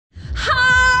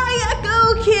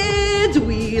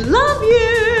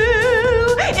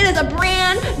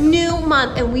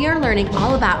month, and we are learning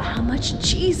all about how much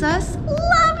Jesus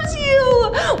loves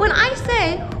you. When I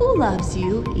say, who loves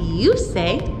you, you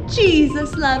say,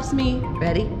 Jesus loves me.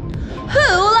 Ready? Who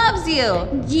loves you?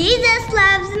 Jesus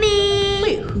loves me.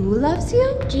 Wait, who loves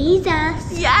you?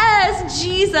 Jesus. Yes,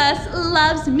 Jesus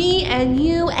loves me and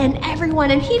you and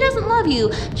everyone, and he doesn't love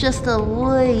you just a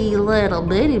wee little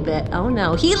bitty bit. Oh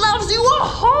no, he loves you a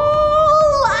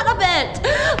whole lot of it.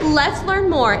 Let's learn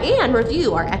more and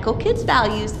review our Echo Kids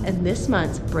values in this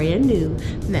month's brand new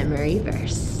memory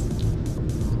verse.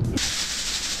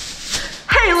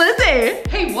 Hey Lizzie!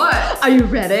 Hey, what? Are you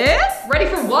ready? Ready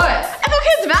for what? Echo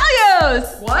Kids values!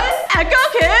 What? Echo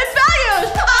Kids values!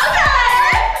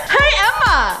 Okay! Hey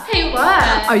Emma! Hey,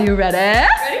 what? Are you ready?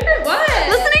 Ready for what?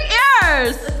 Listening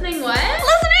ears! Listening what?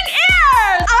 Listening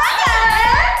ears!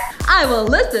 Okay! I will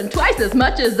listen twice as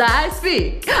much as I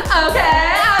speak. Okay?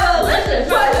 I will listen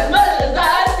twice as much as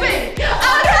I speak.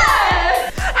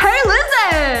 Okay! Hey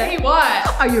Lizzie! Hey,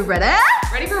 what? Are you ready?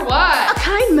 Ready for A what?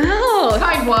 kind mouth.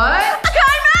 Kind what? A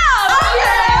kind mouth!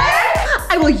 Okay!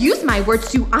 I will use my words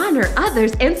to honor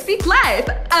others and speak life.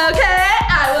 Okay?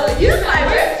 I will use my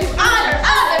words to honor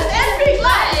others and speak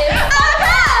life.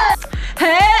 Okay!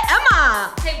 Hey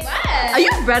Emma! Hey, what? Are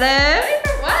you ready? Ready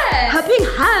for what? Helping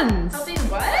hands. Helping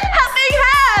what? Helping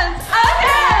hands!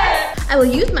 Okay! I will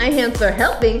use my hands for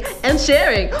helping and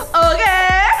sharing.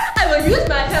 Okay? I will use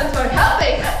my hands for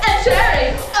helping and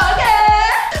sharing. Okay?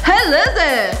 Hey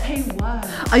Lizzie! Hey, what?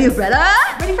 Are you ready?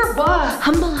 Ready for what?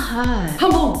 Humble heart.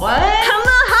 Humble what?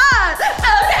 Humble heart!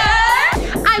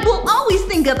 Okay? I will always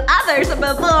think of others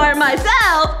before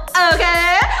myself.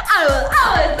 Okay? I will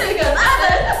always think of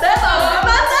others before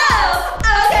myself.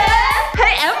 Okay?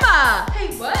 Hey Emma! Hey,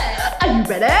 what? Are you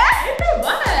ready? Ready for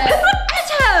what? Put some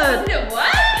attitude! You know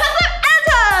what? Put some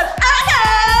attitude!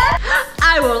 Okay?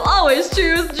 I will always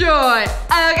choose joy.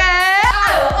 Okay? I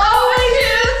will always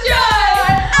choose joy.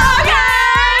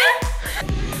 Okay?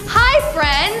 Hi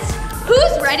friends!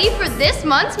 Who's ready for this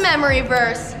month's memory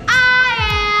verse? I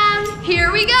am.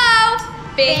 Here we go!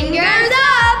 Fingers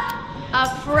up! A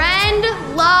friend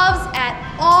loves at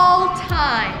all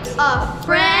times. A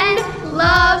friend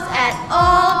loves at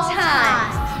all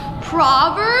times.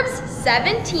 Proverbs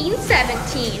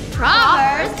 17:17.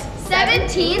 Proverbs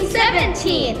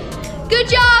 17:17. Good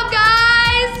job,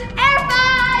 guys! Air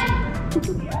five!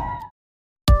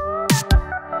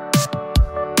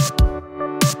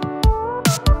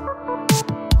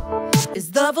 His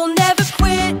love will never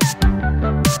quit.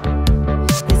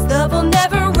 His love will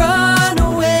never run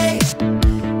away.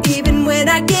 Even when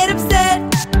I get upset,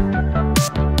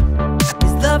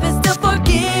 His love is still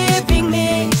forgiving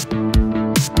me.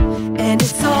 And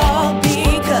it's all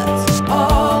because His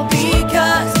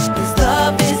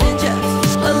love isn't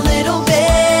just a little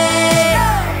bit.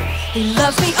 He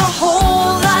loves me a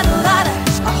whole lot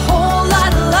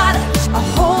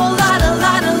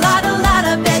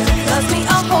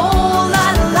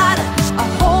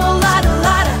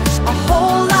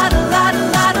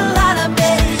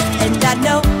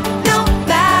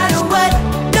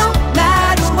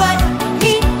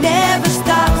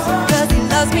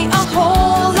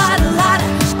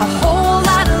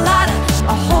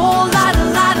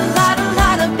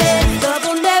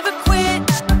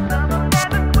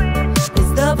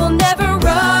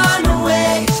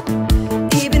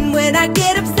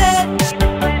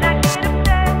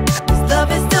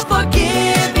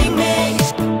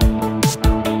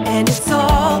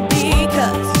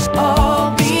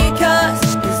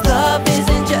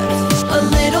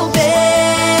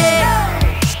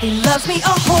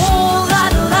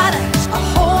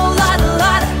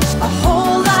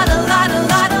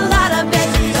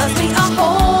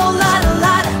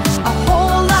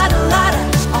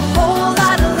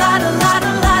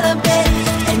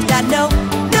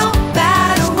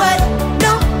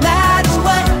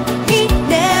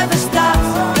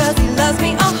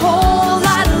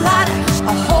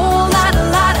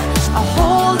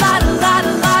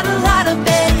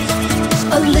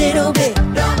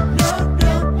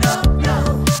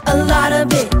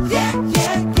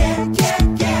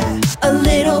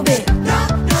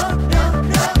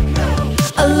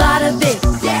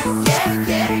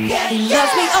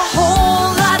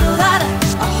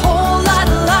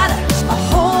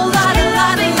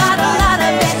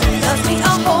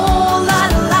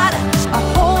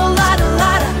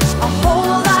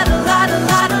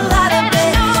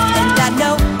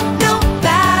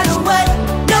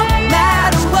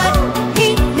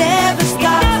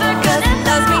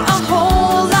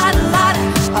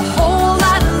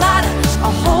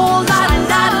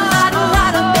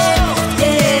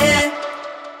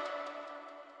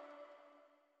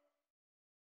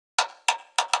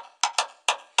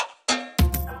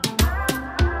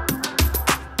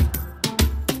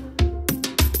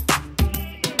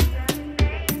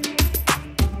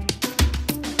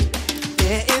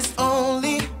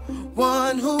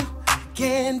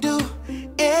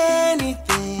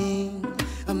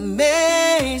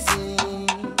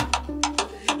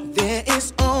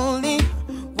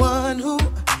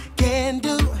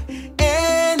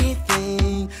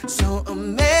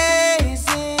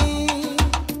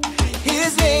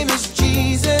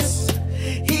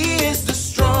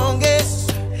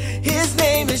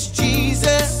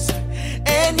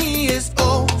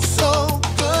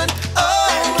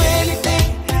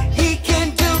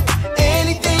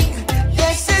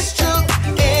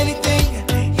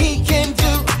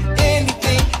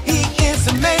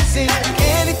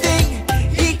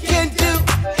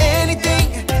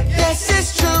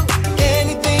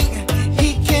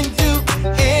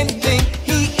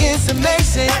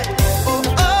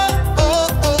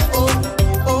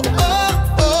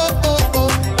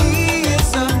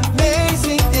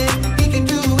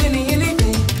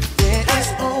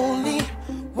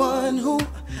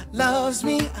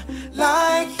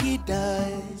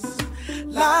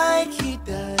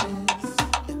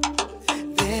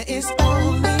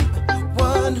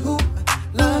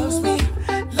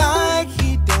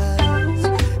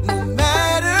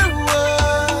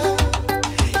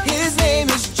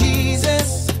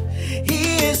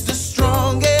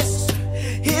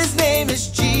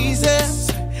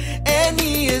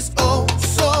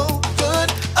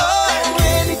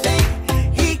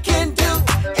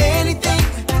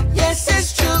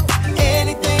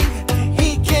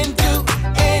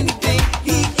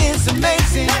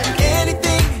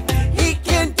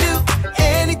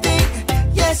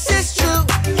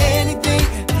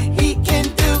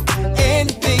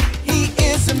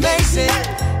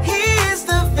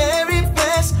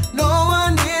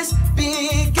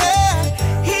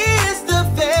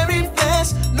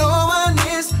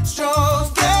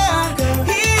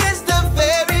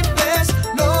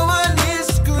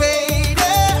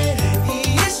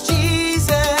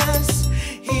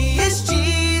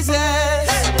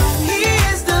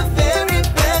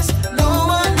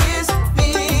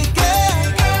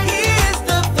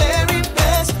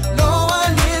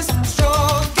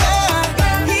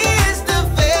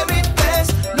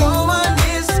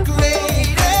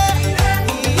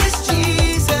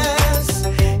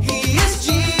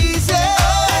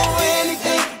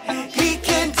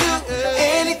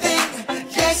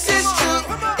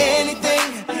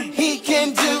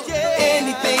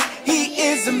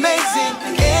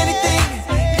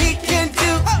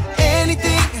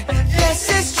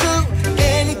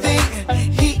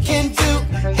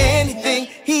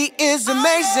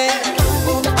amazing.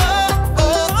 Oh, oh,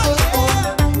 oh, oh,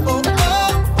 oh,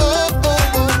 oh, oh,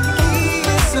 oh. He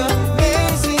is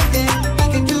amazing. He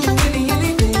can do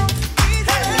anything.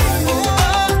 Oh,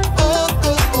 oh,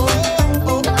 oh, oh,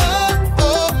 oh,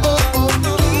 oh, oh,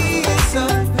 oh. He is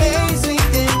amazing.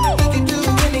 He can do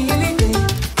anything.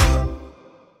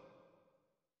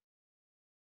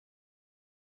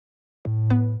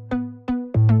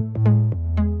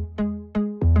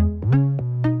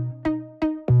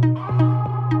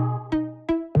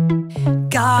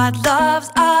 God loves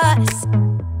us,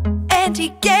 and He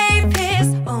gave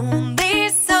His only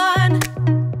Son.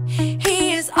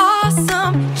 He is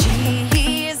awesome,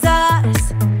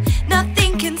 Jesus.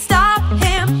 Nothing can stop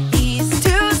Him, He's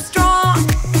too strong.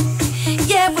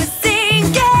 Yeah, we're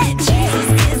singing, Jesus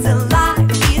is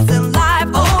alive, He's alive,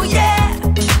 oh yeah.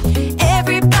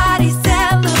 Everybody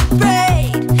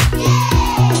celebrate.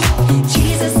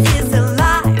 Jesus is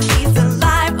alive, He's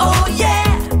alive, oh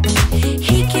yeah.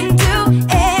 He can do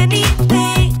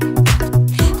anything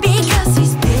because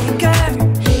He's bigger,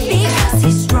 because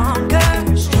He's stronger,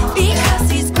 because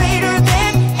He's greater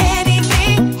than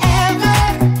anything ever.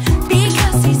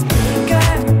 Because He's bigger,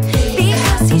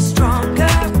 because He's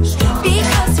stronger,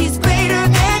 because He's greater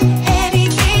than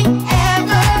anything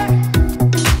ever.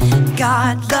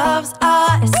 God loves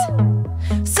us,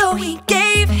 so He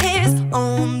gave His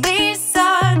only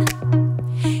Son.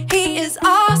 He is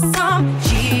awesome,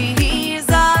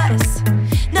 Jesus.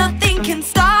 Nothing can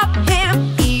stop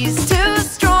Him, He's too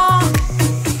strong.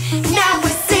 Now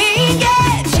we're singing,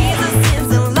 Jesus is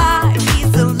alive,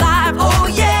 He's alive, oh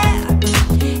yeah.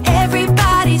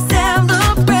 Everybody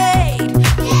celebrate.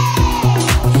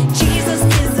 Jesus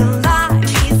is alive,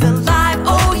 He's alive,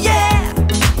 oh yeah.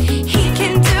 He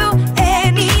can do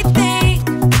anything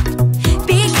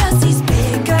because He's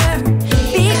bigger,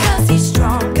 because He's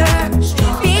stronger,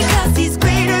 because He's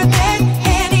greater than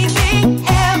anything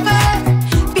ever.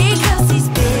 Because He's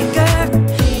bigger,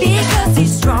 because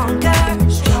He's stronger,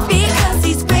 because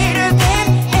He's greater than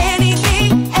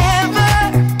anything ever.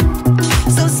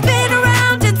 So spin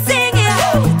around and sing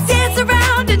it, dance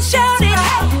around and shout it.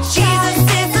 Jesus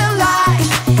is alive,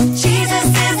 Jesus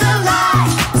is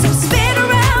alive. So spin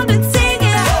around and sing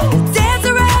it, dance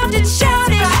around and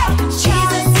shout it.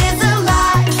 Jesus is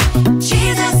alive,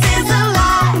 Jesus is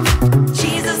alive,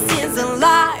 Jesus is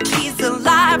alive, He's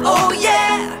alive, oh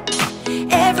yeah.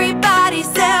 Everybody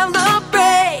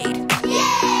celebrate.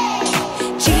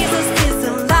 Jesus is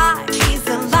alive, He's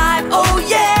alive, oh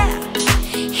yeah.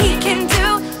 He can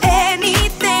do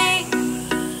anything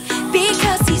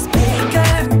because He's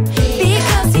bigger,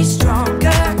 because He's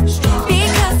stronger,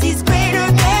 because He's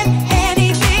greater than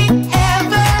anything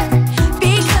ever.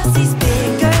 Because He's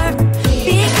bigger,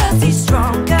 because He's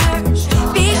stronger,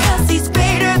 because He's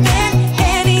greater than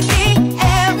anything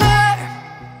ever.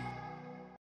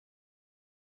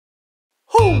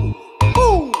 Who?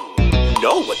 You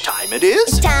know what time it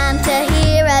is? Time to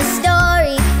hear a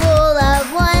story full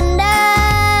of wonder.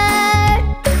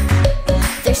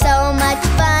 There's so much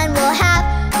fun we'll have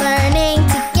learning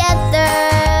together.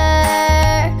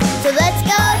 So let's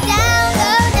go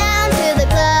down to the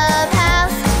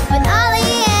clubhouse with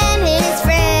Ollie and his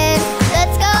friends.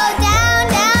 Let's go down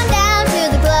to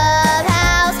the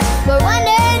clubhouse where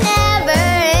wonder never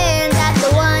ends at the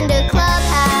Wonder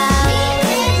Clubhouse.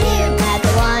 At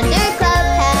the Wonder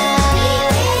Clubhouse.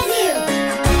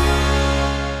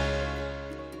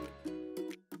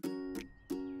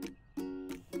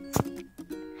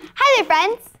 Hi there,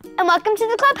 friends, and welcome to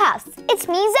the clubhouse. It's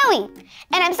me, Zoe,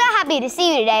 and I'm so happy to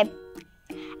see you today.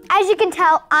 As you can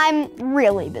tell, I'm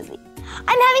really busy.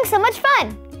 I'm having so much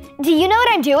fun. Do you know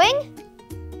what I'm doing?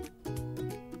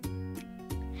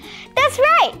 That's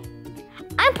right.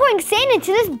 I'm pouring sand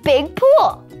into this big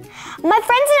pool. My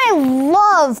friends and I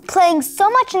love playing so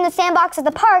much in the sandbox at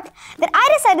the park that I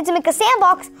decided to make a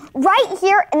sandbox right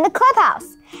here in the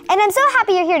clubhouse. And I'm so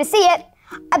happy you're here to see it.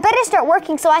 I better start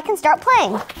working so I can start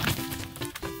playing.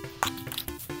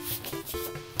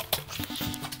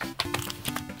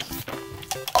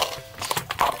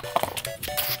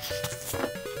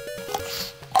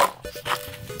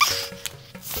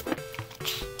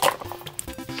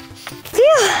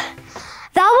 Phew,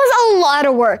 that was a lot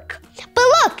of work. But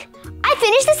look, I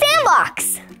finished the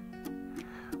sandbox.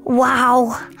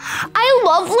 Wow, I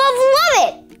love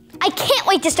it. I can't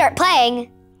wait to start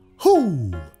playing.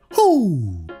 Who?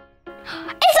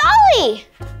 It's Ollie!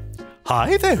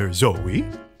 Hi there, Zoe.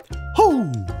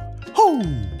 Ho!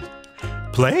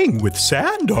 Playing with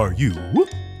sand, are you?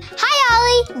 Hi,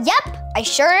 Ollie. Yep, I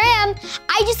sure am.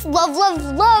 I just love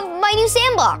my new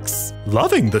sandbox.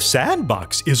 Loving the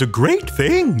sandbox is a great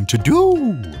thing to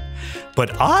do.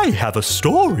 But I have a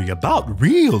story about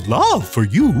real love for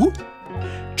you.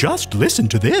 Just listen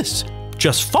to this.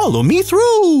 Just follow me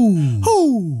through.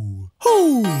 Hoo,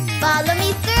 hoo. Follow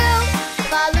me through,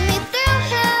 follow me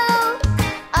through.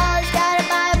 Ollie's got a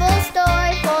Bible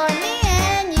story for me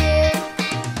and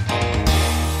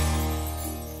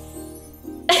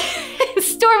you.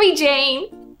 Stormy Jane.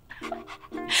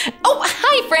 Oh,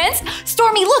 hi, friends.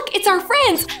 Stormy, look, it's our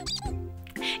friends.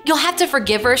 You'll have to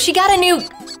forgive her. She got a new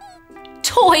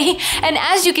toy, and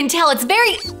as you can tell, it's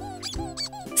very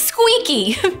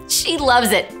squeaky. She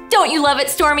loves it. Don't you love it,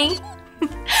 Stormy?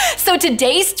 So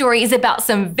today's story is about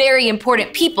some very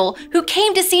important people who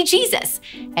came to see Jesus.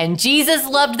 And Jesus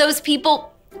loved those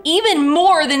people even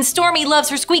more than Stormy loves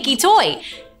her squeaky toy.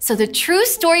 So the true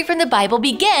story from the Bible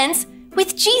begins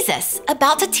with Jesus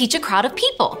about to teach a crowd of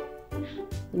people.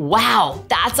 Wow,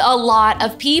 that's a lot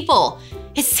of people.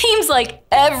 It seems like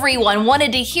everyone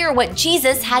wanted to hear what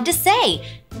Jesus had to say.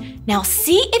 Now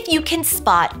see if you can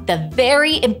spot the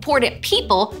very important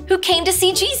people who came to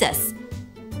see Jesus.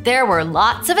 There were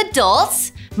lots of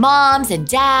adults, moms and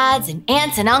dads and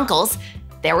aunts and uncles.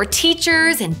 There were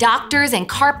teachers and doctors and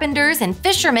carpenters and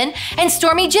fishermen and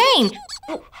Stormy Jane.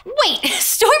 Wait,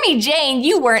 Stormy Jane,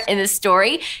 you weren't in the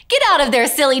story. Get out of there,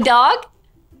 silly dog.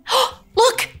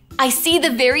 Look, I see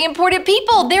the very important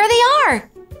people. There they are.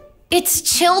 It's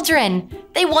children.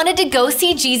 They wanted to go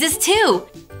see Jesus too.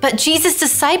 But Jesus'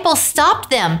 disciples stopped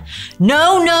them.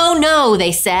 No, no, no,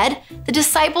 they said. The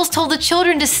disciples told the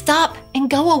children to stop and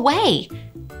go away.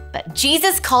 But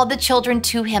Jesus called the children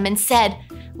to him and said,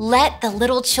 "Let the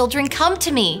little children come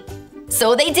to me."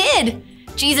 So they did.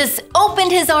 Jesus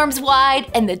opened his arms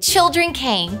wide and the children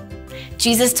came.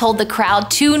 Jesus told the crowd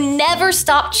to never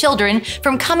stop children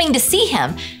from coming to see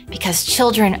him because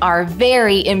children are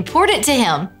very important to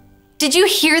him. Did you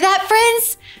hear that,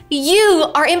 friends?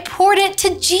 You are important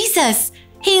to Jesus.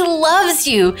 He loves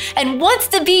you and wants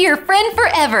to be your friend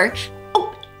forever.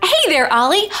 Oh, hey there,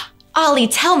 Ollie. Ollie,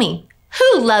 tell me,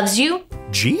 who loves you?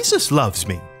 Jesus loves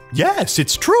me. Yes,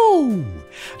 it's true.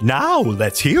 Now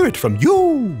let's hear it from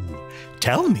you.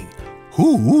 Tell me,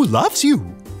 who loves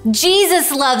you?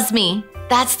 Jesus loves me.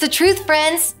 That's the truth,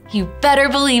 friends. You better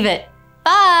believe it.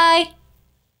 Bye.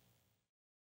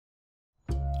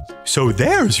 So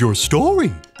there's your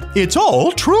story. It's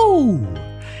all true.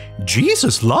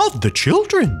 Jesus loved the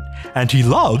children, and he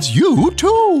loves you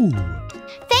too.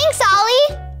 Thanks,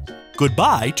 Ollie.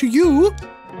 Goodbye to you.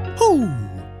 Hoo,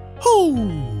 hoo.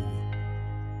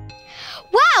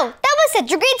 Wow, that was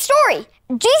such a great story.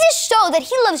 Jesus showed that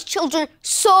he loves children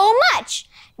so much.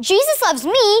 Jesus loves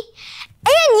me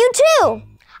and you too.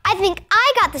 I think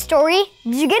I got the story.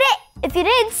 Did you get it? If you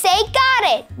did, say got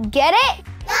it. Get it?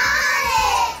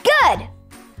 Got it! Good.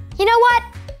 You know what?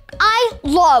 I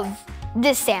love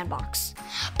this sandbox.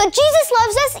 But Jesus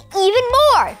loves us even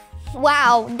more.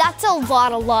 Wow, that's a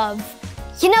lot of love.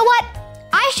 You know what?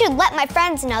 I should let my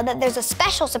friends know that there's a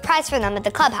special surprise for them at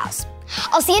the clubhouse.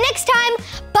 I'll see you next time.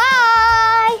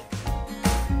 Bye!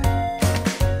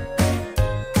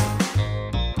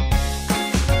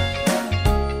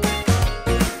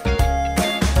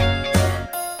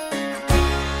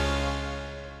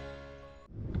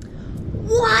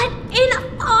 What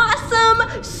an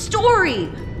awesome story!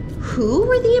 Who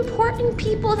were the important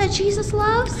people that Jesus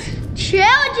loves? Children!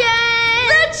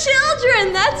 The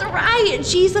children, that's right.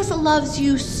 Jesus loves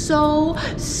you so,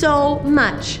 so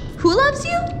much. Who loves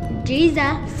you?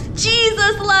 Jesus.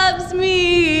 Jesus loves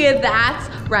me. That's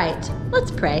right.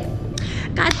 Let's pray.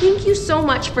 God, thank you so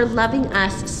much for loving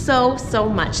us so, so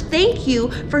much. Thank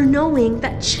you for knowing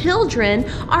that children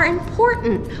are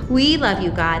important. We love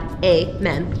you, God.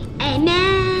 Amen.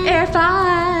 Amen. Air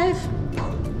 5.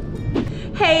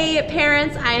 Hey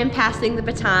parents, I am passing the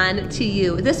baton to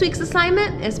you. This week's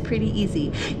assignment is pretty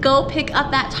easy. Go pick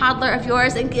up that toddler of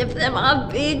yours and give them a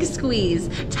big squeeze.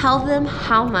 Tell them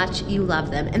how much you love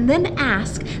them and then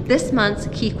ask this month's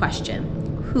key question,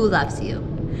 who loves you?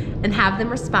 And have them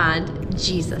respond,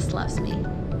 Jesus loves me.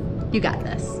 You got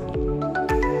this.